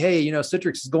asked me, hey,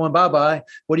 Citrix is going bye-bye.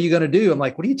 What are you going to do? I'm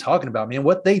like, what are you talking about, man?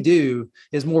 What they do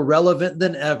is more relevant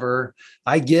than ever.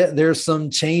 I get there's some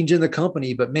change in the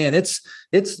company, but man, it's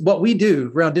what we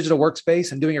do around digital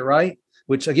workspace and doing it right,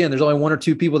 which again, there's only one or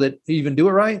two people that even do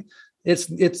it right.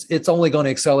 It's only going to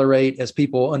accelerate as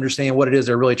people understand what it is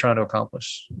they're really trying to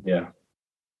accomplish. Yeah.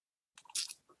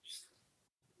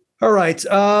 All right.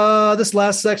 This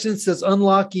last section says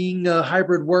unlocking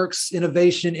hybrid works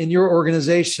innovation in your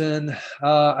organization.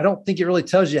 I don't think it really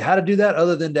tells you how to do that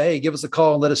other than to, hey, give us a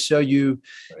call and let us show you.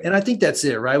 Right. And I think that's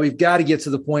it, right? We've got to get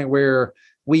to the point where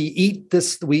we eat,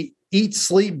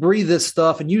 sleep, breathe this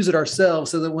stuff and use it ourselves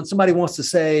so that when somebody wants to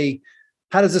say,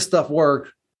 how does this stuff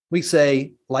work? We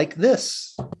say like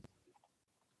this.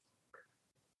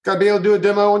 Got to be able to do a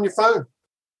demo on your phone.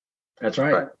 That's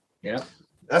right. Yeah.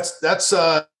 That's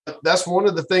one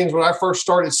of the things when I first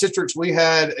started Citrix, we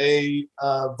had a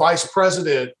vice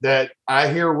president that I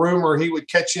hear rumor he would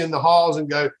catch you in the halls and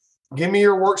go, give me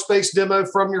your workspace demo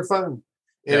from your phone.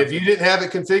 And if you didn't have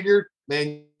it configured,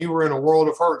 man, you were in a world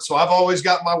of hurt. So I've always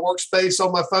got my workspace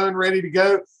on my phone ready to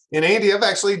go. And Andy, I've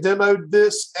actually demoed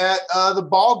this at the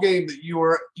ball game that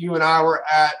you and I were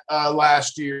at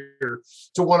last year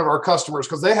to one of our customers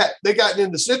because they got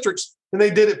into Citrix and they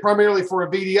did it primarily for a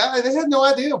VDI. They had no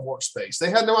idea of workspace. They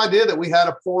had no idea that we had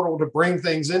a portal to bring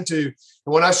things into.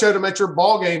 And when I showed them at your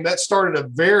ball game, that started a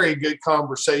very good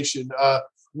conversation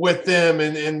with them,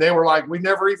 and they were like, "We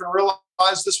never even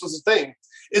realized this was a thing."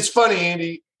 It's funny,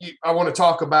 Andy. I want to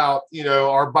talk about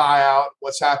our buyout,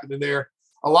 what's happening there.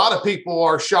 A lot of people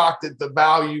are shocked at the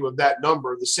value of that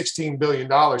number, the $16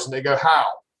 billion. And they go, how?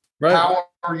 Right. How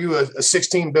are you a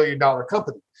 $16 billion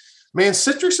company? Man,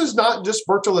 Citrix is not just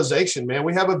virtualization, man.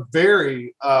 We have a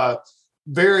very,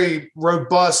 very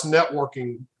robust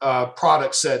networking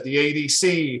product set, the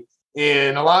ADC.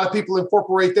 And a lot of people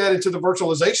incorporate that into the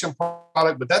virtualization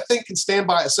product, but that thing can stand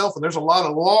by itself. And there's a lot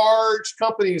of large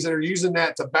companies that are using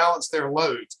that to balance their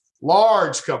loads,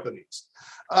 large companies.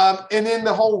 And then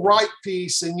the whole write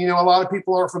piece, and a lot of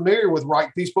people aren't familiar with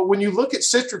write piece, but when you look at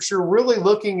Citrix, you're really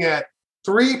looking at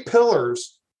three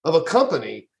pillars of a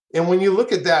company. And when you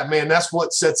look at that, man, that's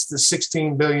what sets the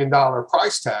 $16 billion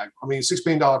price tag. I mean, $6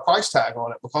 billion price tag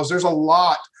on it, because there's a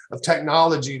lot of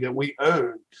technology that we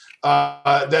own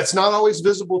that's not always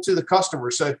visible to the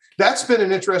customer. So that's been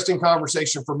an interesting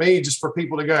conversation for me, just for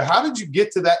people to go, how did you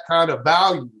get to that kind of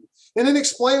value? And then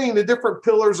explaining the different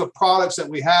pillars of products that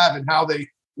we have and how they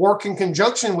work in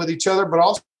conjunction with each other, but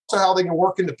also how they can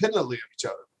work independently of each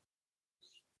other.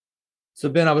 So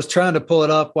Ben, I was trying to pull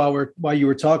it up while you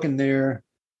were talking there.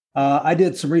 I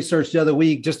did some research the other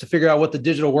week just to figure out what the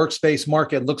digital workspace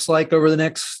market looks like over the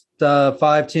next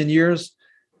 5-10 years.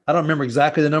 I don't remember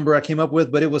exactly the number I came up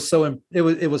with, but it was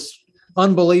it was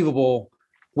unbelievable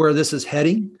where this is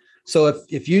heading. So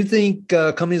if you think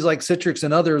companies like Citrix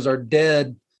and others are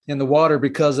dead in the water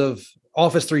because of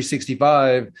Office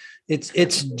 365,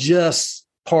 it's just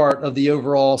part of the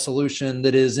overall solution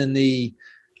that is in the,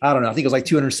 I don't know, I think it was like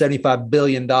 $275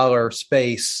 billion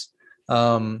space.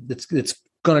 It's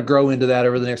going to grow into that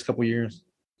over the next couple of years.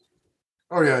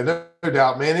 Oh yeah, no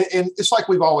doubt, man. And it's like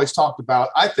we've always talked about.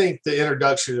 I think the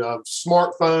introduction of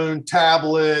smartphone,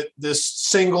 tablet, this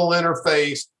single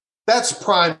interface, that's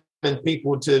priming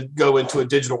people to go into a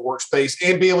digital workspace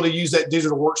and be able to use that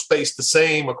digital workspace the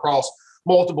same across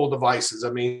multiple devices. I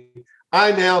mean,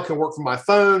 I now can work from my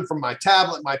phone, from my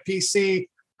tablet, my PC.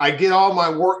 I get all my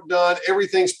work done.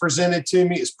 Everything's presented to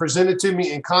me. It's presented to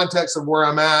me in context of where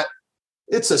I'm at.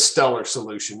 It's a stellar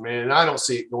solution, man. I don't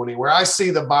see it going anywhere. I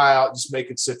see the buyout just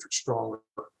making Citrix stronger.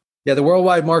 Yeah, the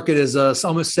worldwide market is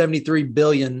almost $73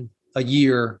 billion a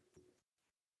year.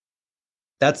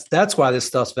 That's why this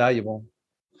stuff's valuable.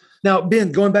 Now,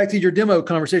 Ben, going back to your demo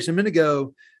conversation a minute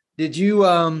ago, did you,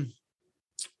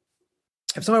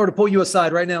 if somebody were to pull you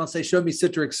aside right now and say, show me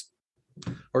Citrix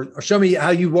or show me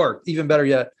how you work, even better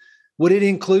yet, would it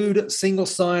include single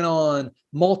sign-on,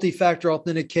 multi-factor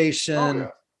authentication,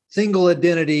 single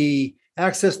identity,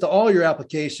 access to all your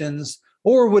applications?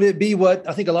 Or would it be what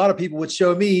I think a lot of people would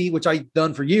show me, which I've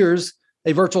done for years,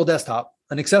 a virtual desktop,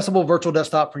 an accessible virtual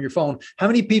desktop from your phone. How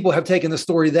many people have taken the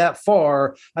story that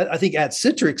far? I think at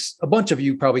Citrix, a bunch of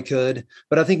you probably could,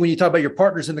 but I think when you talk about your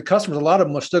partners and the customers, a lot of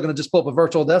them are still going to just pull up a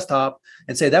virtual desktop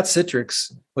and say that's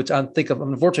Citrix, which I think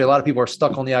unfortunately a lot of people are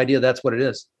stuck on the idea that's what it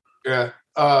is. Yeah.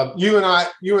 You and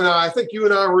I think you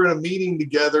and I were in a meeting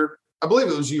together. I believe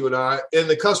it was you and I, and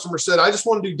the customer said, I just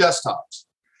want to do desktops.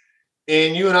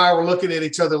 And you and I were looking at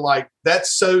each other like,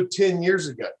 that's so 10 years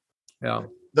ago. Yeah.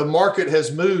 The market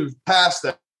has moved past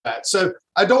that. So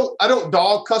I don't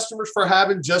dog customers for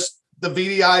having just the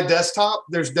VDI desktop.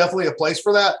 There's definitely a place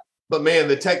for that. But man,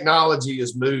 the technology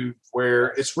has moved where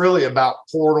it's really about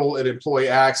portal and employee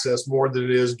access more than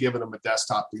it is giving them a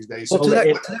desktop these days. Well,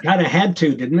 it kind of had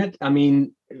to, didn't it? I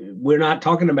mean, we're not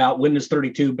talking about Windows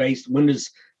 32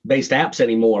 Windows-based apps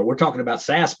anymore. We're talking about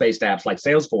SaaS-based apps like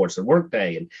Salesforce and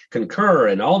Workday and Concur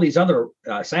and all these other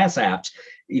SaaS apps.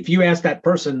 If you ask that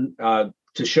person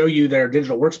to show you their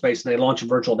digital workspace and they launch a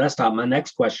virtual desktop, my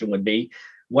next question would be,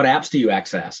 what apps do you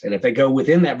access? And if they go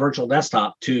within that virtual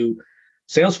desktop to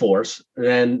Salesforce,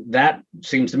 then that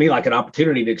seems to me like an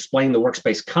opportunity to explain the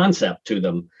workspace concept to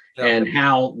them and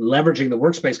how leveraging the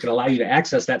workspace can allow you to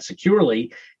access that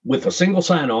securely with a single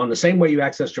sign-on, the same way you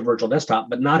access your virtual desktop,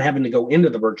 but not having to go into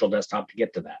the virtual desktop to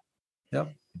get to that.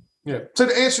 Yeah. So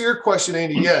to answer your question,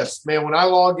 Andy, yes, man, when I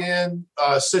log in,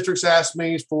 Citrix asks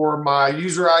me for my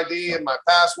user ID and my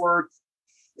password.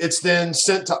 It's then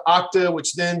sent to Okta,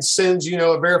 which then sends,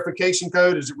 a verification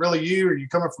code. Is it really you? Are you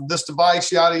coming from this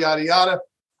device? Yada, yada, yada.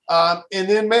 And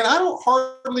then, man, I don't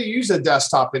hardly use a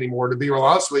desktop anymore, to be real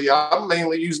honest with you. I'm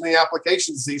mainly using the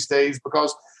applications these days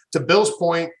because, to Bill's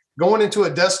point, going into a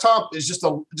desktop is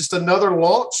just another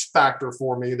launch factor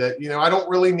for me that, I don't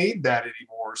really need that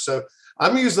anymore. So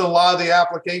I'm using a lot of the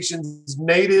applications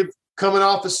native coming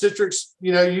off of Citrix,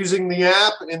 using the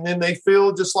app, and then they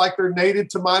feel just like they're native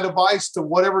to my device, to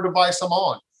whatever device I'm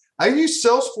on. I use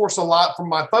Salesforce a lot from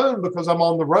my phone because I'm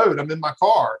on the road. I'm in my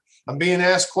car. I'm being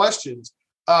asked questions.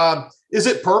 Is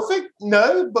it perfect?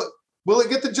 No, but will it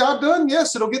get the job done?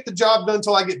 Yes, it'll get the job done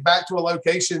until I get back to a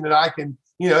location that I can,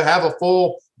 have a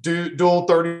full dual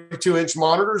 32-inch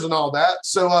monitors and all that.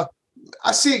 So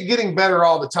I see it getting better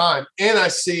all the time. And I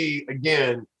see,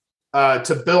 again,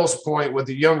 to Bill's point with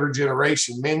the younger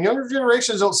generation, man, younger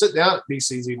generations don't sit down at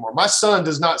PCs anymore. My son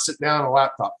does not sit down on a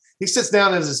laptop. He sits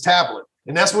down at his tablet,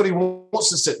 and that's what he wants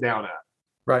to sit down at.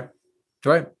 Right.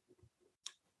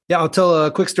 Yeah, I'll tell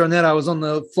a quick story on that. I was on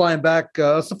the flying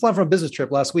from a business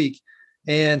trip last week,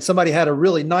 and somebody had a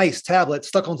really nice tablet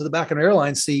stuck onto the back of an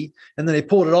airline seat, and then they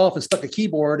pulled it off and stuck a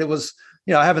keyboard. It was,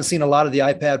 I haven't seen a lot of the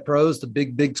iPad Pros, the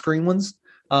big screen ones.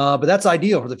 But that's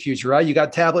ideal for the future, right? You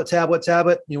got tablet.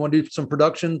 You want to do some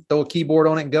production, throw a keyboard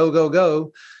on it and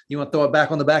go. You want to throw it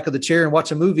back on the back of the chair and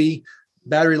watch a movie.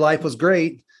 Battery life was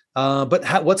great.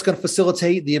 But what's going to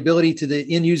facilitate the ability to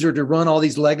the end user to run all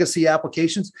these legacy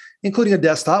applications, including a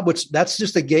desktop, which that's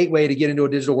just a gateway to get into a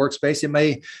digital workspace. It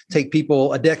may take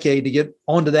people a decade to get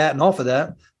onto that and off of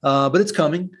that, but it's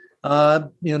coming.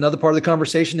 Another part of the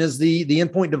conversation is the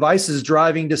endpoint devices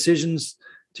driving decisions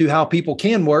to how people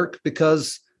can work,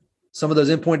 because some of those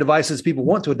endpoint devices people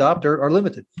want to adopt are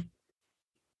limited.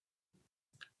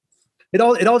 It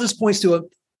all just points to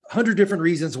 100 different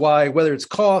reasons why, whether it's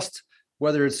cost,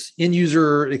 whether it's end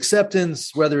user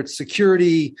acceptance, whether it's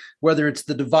security, whether it's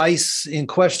the device in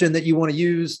question that you want to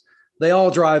use, they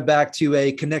all drive back to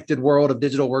a connected world of a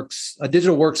digital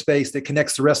workspace that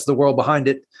connects the rest of the world behind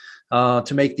it,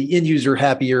 to make the end user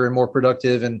happier and more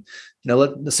productive. And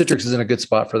the Citrix is in a good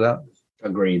spot for that.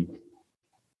 Agreed.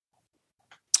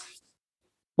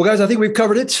 Well, guys, I think we've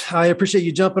covered it. I appreciate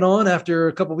you jumping on after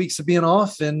a couple of weeks of being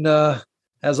off. And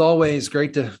as always,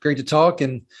 great to talk.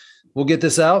 And we'll get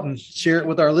this out and share it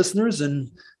with our listeners.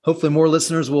 And hopefully more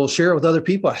listeners will share it with other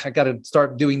people. I got to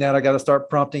start doing that. I got to start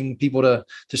prompting people to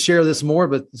share this more.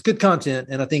 But it's good content.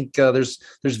 And I think there's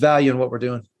value in what we're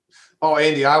doing. Oh,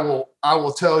 Andy, I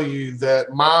will tell you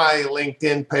that my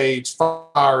LinkedIn page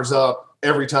fires up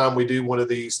every time we do one of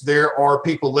these. There are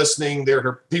people listening. There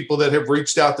are people that have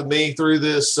reached out to me through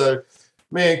this. So,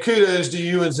 man, kudos to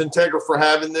you and Zentegra for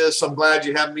having this. I'm glad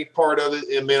you have me part of it.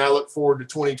 And, man, I look forward to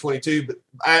 2022. But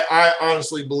I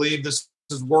honestly believe this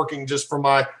is working just from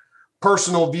my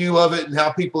personal view of it and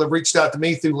how people have reached out to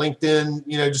me through LinkedIn,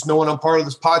 just knowing I'm part of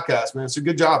this podcast, man. It's a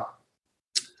good job.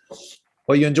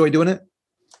 Well, you enjoy doing it?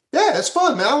 Yeah, it's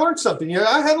fun, man. I learned something.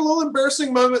 I had a little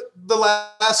embarrassing moment the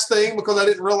last thing because I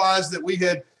didn't realize that we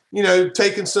had,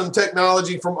 taken some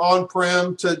technology from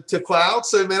on-prem to cloud.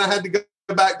 So, man, I had to go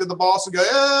back to the boss and go,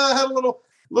 I had a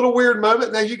little weird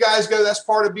moment. Now you guys go, that's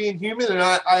part of being human, and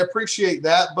I appreciate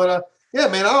that. But Yeah,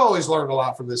 man, I always learned a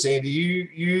lot from this, Andy.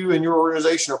 You and your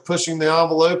organization are pushing the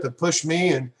envelope and push me,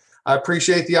 and I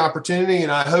appreciate the opportunity,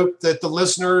 and I hope that the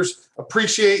listeners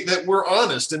appreciate that we're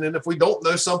honest. And then if we don't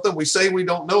know something, we say we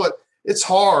don't know it. It's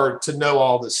hard to know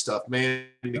all this stuff, man,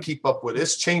 to keep up with.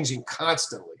 It's changing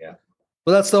constantly. Yeah.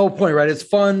 Well, that's the whole point, right? It's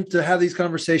fun to have these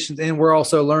conversations, and we're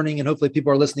also learning, and hopefully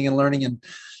people are listening and learning and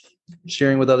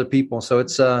sharing with other people. So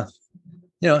it's,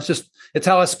 it's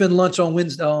how I spend lunch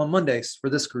on Mondays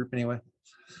for this group anyway.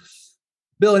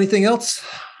 Bill, anything else?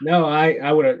 No,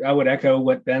 I would echo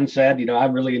what Ben said. I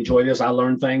really enjoy this. I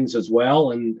learn things as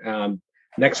well. And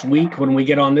next week when we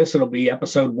get on this, it'll be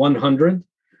episode 100.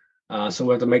 So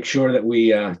we have to make sure that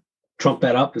we trump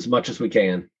that up as much as we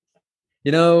can.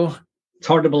 It's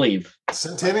hard to believe.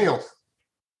 Centennial.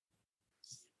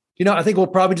 I think we'll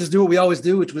probably just do what we always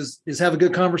do, which is have a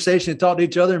good conversation and talk to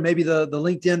each other. And maybe the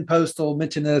LinkedIn post will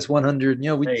mention this 100.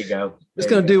 There you go. Just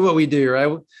going to do what we do,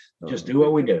 right? Just do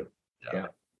what we do. Yeah.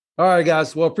 All right,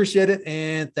 guys. Well, appreciate it.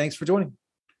 And thanks for joining.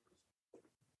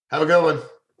 Have a good one.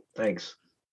 Thanks.